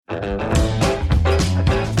Hello,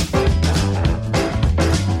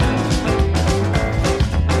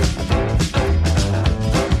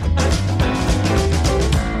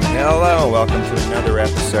 welcome to another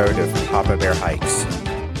episode of Papa Bear Hikes.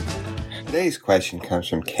 Today's question comes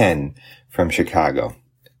from Ken from Chicago.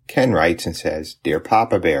 Ken writes and says, Dear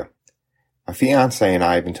Papa Bear, my fiance and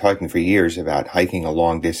I have been talking for years about hiking a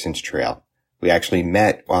long-distance trail. We actually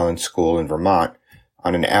met while in school in Vermont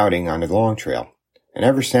on an outing on the long trail, and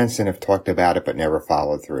ever since then have talked about it but never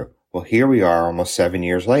followed through. Well, here we are almost 7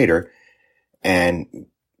 years later and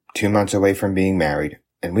 2 months away from being married,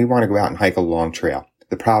 and we want to go out and hike a long trail.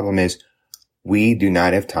 The problem is we do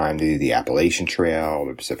not have time to do the Appalachian Trail,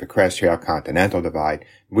 the Pacific Crest Trail, Continental Divide.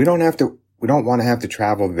 We don't want to have to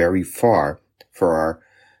travel very far for our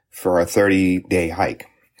 30-day hike.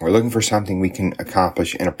 We're looking for something we can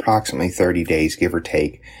accomplish in approximately 30 days, give or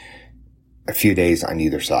take a few days on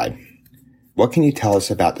either side. What can you tell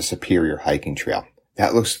us about the Superior Hiking Trail?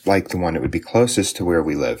 That looks like the one that would be closest to where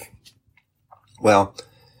we live. Well,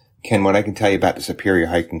 Ken, what I can tell you about the Superior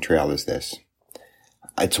Hiking Trail is this.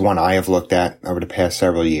 It's one I have looked at over the past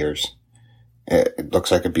several years. It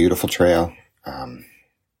looks like a beautiful trail.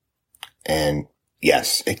 And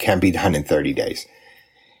yes, it can be done in 30 days.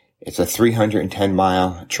 It's a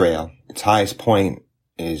 310-mile trail. Its highest point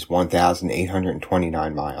is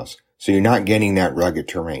 1,829 miles. So you're not getting that rugged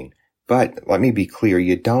terrain. But let me be clear,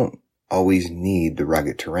 you don't always need the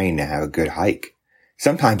rugged terrain to have a good hike.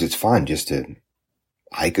 Sometimes it's fun just to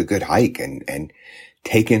hike a good hike and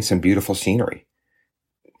take in some beautiful scenery.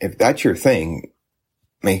 If that's your thing,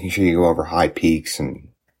 making sure you go over high peaks and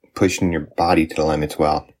pushing your body to the limits,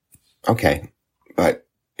 well, okay. But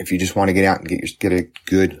if you just want to get out and get a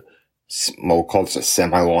good, we'll call this a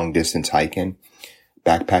semi-long distance hike in,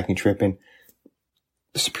 backpacking trip in,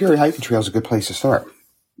 the Superior Hiking Trail is a good place to start.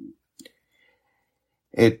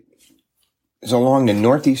 It is along the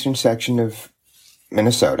northeastern section of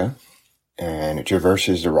Minnesota, and it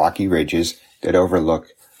traverses the rocky ridges that overlook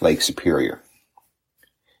Lake Superior.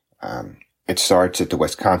 It starts at the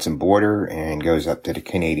Wisconsin border and goes up to the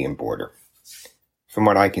Canadian border. From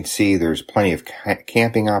what I can see, there's plenty of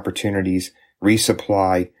camping opportunities,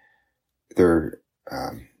 resupply. Their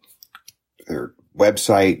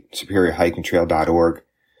website, superiorhikingtrail.org,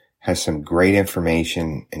 has some great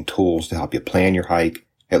information and tools to help you plan your hike.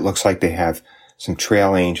 It looks like they have some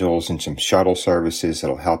trail angels and some shuttle services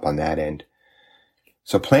that'll help on that end.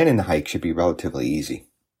 So planning the hike should be relatively easy.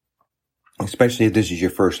 Especially if this is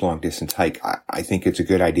your first long distance hike, I think it's a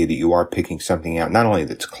good idea that you are picking something out, not only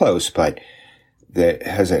that's close, but that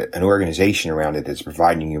has an organization around it that's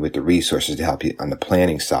providing you with the resources to help you on the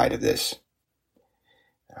planning side of this.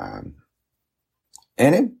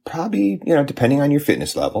 And it probably, depending on your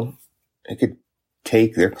fitness level, it could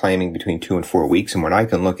take, they're claiming, between 2 and 4 weeks. And what I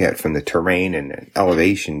can look at from the terrain and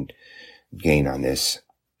elevation gain on this,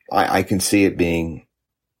 I can see it being,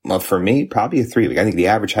 well, for me, probably a 3 week. I think the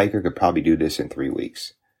average hiker could probably do this in 3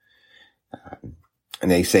 weeks. And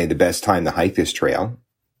they say the best time to hike this trail,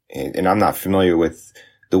 and I'm not familiar with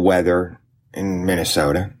the weather in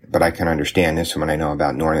Minnesota, but I can understand this when I know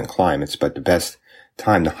about northern climates, but the best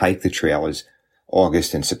time to hike the trail is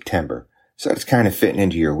August and September. So it's kind of fitting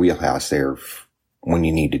into your wheelhouse there when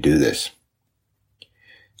you need to do this.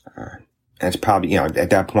 And it's probably, at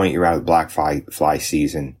that point you're out of the black fly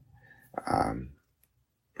season.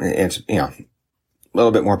 It's, a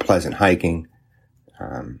little bit more pleasant hiking,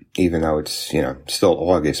 even though it's, still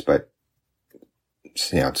August, but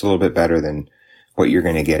it's a little bit better than what you're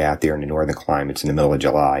going to get out there in the northern climates in the middle of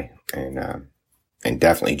July and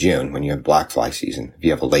definitely June when you have black fly season. If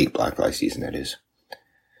you have a late black fly season, that is.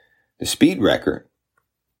 The speed record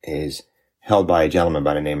is held by a gentleman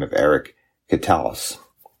by the name of Eric Katalis.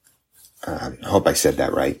 I hope I said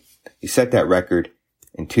that right. He set that record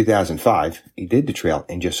in 2005. He did the trail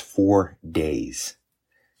in just 4 days.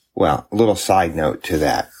 Well, a little side note to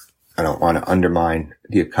that. I don't want to undermine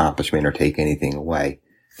the accomplishment or take anything away.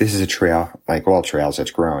 This is a trail, like all trails, that's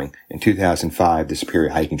growing. In 2005, the Superior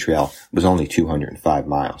Hiking Trail was only 205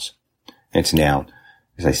 miles. It's now,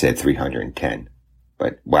 as I said, 310.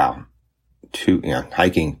 But wow,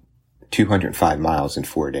 hiking 205 miles in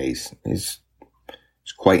 4 days is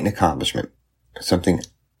quite an accomplishment. Something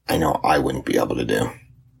I know I wouldn't be able to do.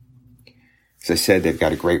 As I said, they've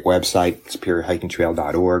got a great website,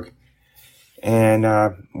 superiorhikingtrail.org, and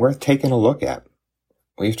worth taking a look at.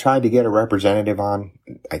 We've tried to get a representative on.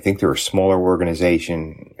 I think they're a smaller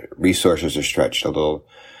organization. Resources are stretched a little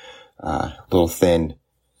thin,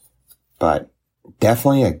 but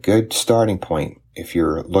definitely a good starting point if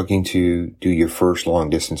you're looking to do your first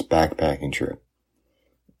long distance backpacking trip.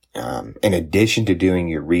 In addition to doing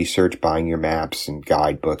your research, buying your maps and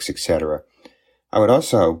guidebooks, etc., I would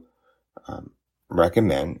also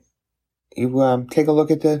recommend you take a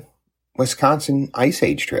look at the Wisconsin Ice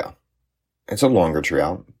Age Trail. It's a longer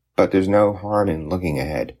trail, but there's no harm in looking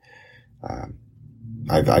ahead.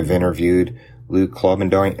 I've interviewed Luke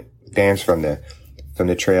Klobendans from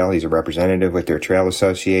the trail. He's a representative with their trail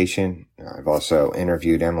association. I've also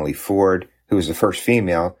interviewed Emily Ford, who was the first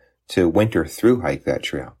female to winter through hike that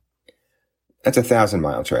trail. That's a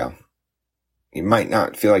 1,000-mile trail. You might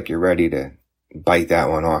not feel like you're ready to bite that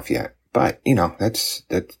one off yet, but that's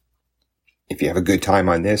if you have a good time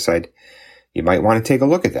on this, you might want to take a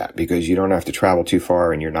look at that, because you don't have to travel too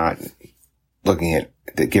far and you're not looking at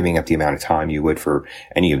giving up the amount of time you would for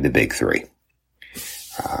any of the big three.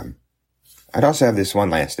 I'd also have this one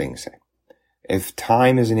last thing to say. If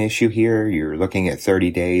time is an issue here, you're looking at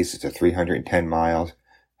 30 days. It's a 310 mile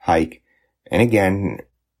hike. And again,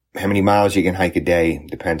 how many miles you can hike a day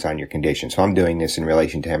depends on your condition. So I'm doing this in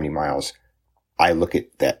relation to how many miles I look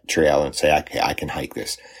at that trail and say, okay, I can hike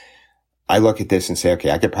this. I look at this and say,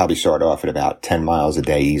 okay, I could probably start off at about 10 miles a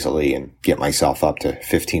day easily and get myself up to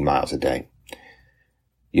 15 miles a day.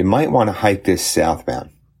 You might want to hike this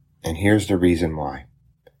southbound. And here's the reason why.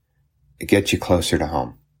 It gets you closer to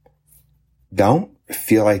home. Don't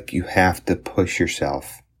feel like you have to push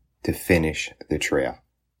yourself to finish the trail.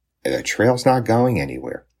 The trail's not going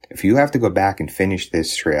anywhere. If you have to go back and finish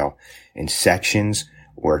this trail in sections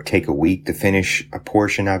or take a week to finish a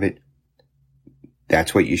portion of it,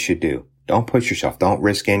 that's what you should do. Don't push yourself. Don't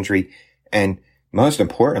risk injury. And most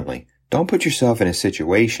importantly, don't put yourself in a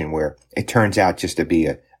situation where it turns out just to be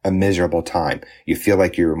a miserable time. You feel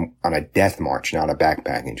like you're on a death march, not a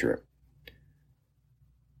backpacking trip.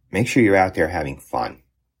 Make sure you're out there having fun.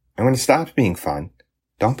 And when it stops being fun,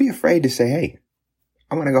 don't be afraid to say, hey,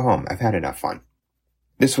 I want to go home. I've had enough fun.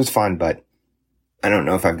 This was fun, but I don't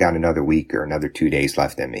know if I've got another week or another 2 days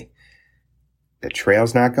left in me. The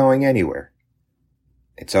trail's not going anywhere.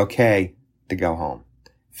 It's okay to go home.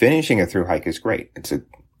 Finishing a through hike is great. It's a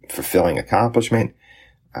fulfilling accomplishment.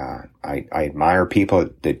 I admire people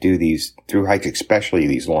that do these through hikes, especially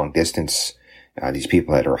these long distance, these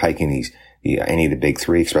people that are hiking any of the big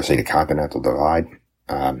three, especially the Continental Divide.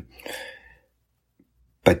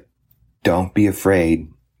 But don't be afraid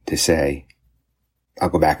to say, I'll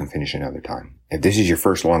go back and finish another time. If this is your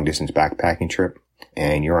first long distance backpacking trip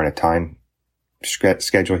and you're on a time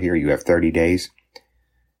schedule here, you have 30 days,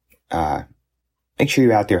 make sure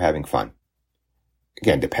you're out there having fun.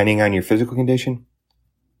 Again, depending on your physical condition,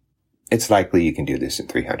 it's likely you can do this in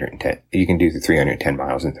 310. You can do the 310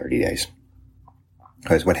 miles in 30 days.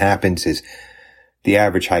 Because what happens is the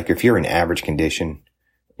average hiker, if you're in average condition,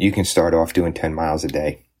 you can start off doing 10 miles a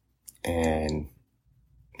day. And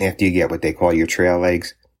after you get what they call your trail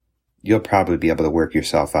legs, you'll probably be able to work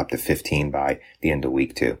yourself up to 15 by the end of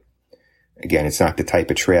week 2. Again, it's not the type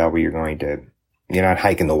of trail where you're not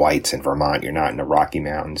hiking the Whites in Vermont. You're not in the Rocky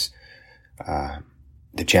Mountains.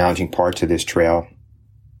 The challenging parts of this trail,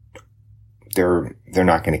 they're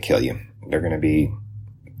not going to kill you.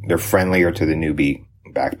 They're friendlier to the newbie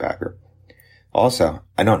backpacker. Also,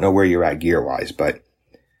 I don't know where you're at gear-wise, but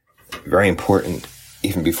very important,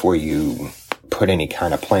 even before you put any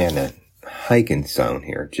kind of plan to hike in zone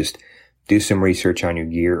here, just do some research on your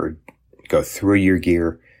gear or go through your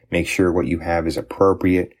gear. Make sure what you have is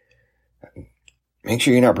appropriate. Make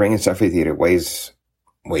sure you're not bringing stuff with you that weighs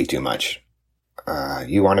way too much.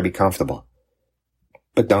 You want to be comfortable,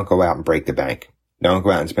 but don't go out and break the bank. Don't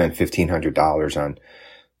go out and spend $1,500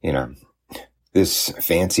 on, this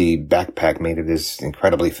fancy backpack made of this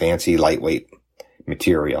incredibly fancy lightweight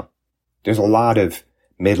material. There's a lot of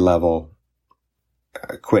mid-level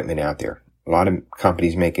equipment out there. A lot of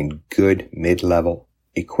companies making good mid-level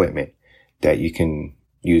equipment that you can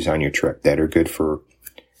use on your trip that are good for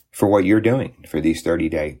what you're doing for these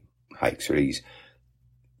 30-day hikes or these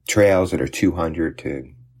trails that are 200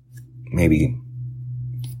 to maybe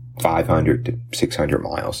 500 to 600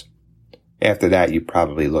 miles. After that, you're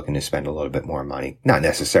probably looking to spend a little bit more money. Not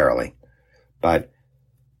necessarily, but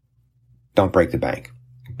don't break the bank.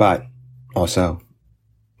 But also,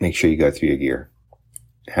 make sure you go through your gear.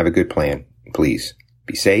 Have a good plan. Please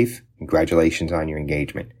be safe. Congratulations on your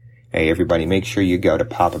engagement. Hey, everybody, make sure you go to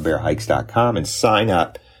papabearhikes.com and sign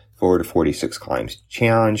up for the 46 Climbs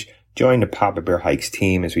Challenge. Join the Papa Bear Hikes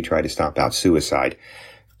team as we try to stomp out suicide.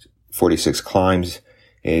 46 Climbs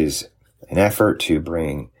is an effort to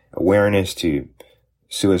bring awareness to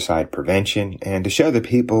suicide prevention and to show the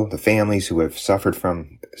people, the families who have suffered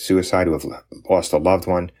from suicide, who have lost a loved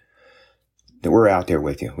one, that we're out there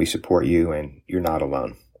with you. We support you and you're not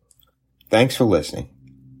alone. Thanks for listening.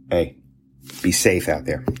 hey, be safe out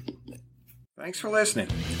there. Thanks for listening.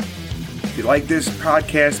 If you like this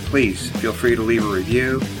podcast, please feel free to leave a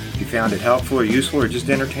review. If you found it helpful or useful or just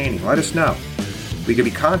entertaining, let us know. We can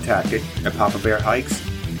be contacted at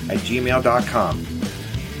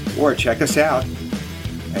papabearhikes@gmail.com or check us out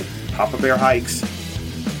at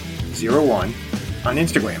papabearhikes01 on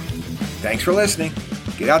Instagram. Thanks for listening.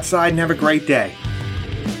 Get outside and have a great day.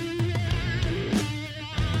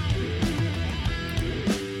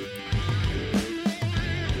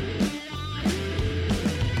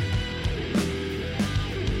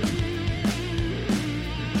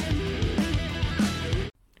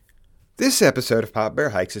 This episode of Papa Bear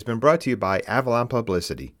Hikes has been brought to you by Avalon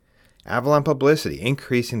Publicity. Avalon Publicity,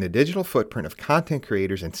 increasing the digital footprint of content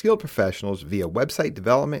creators and skilled professionals via website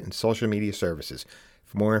development and social media services.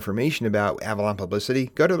 For more information about Avalon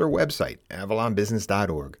Publicity, go to their website,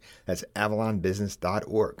 avalonbusiness.org. That's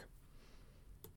avalonbusiness.org.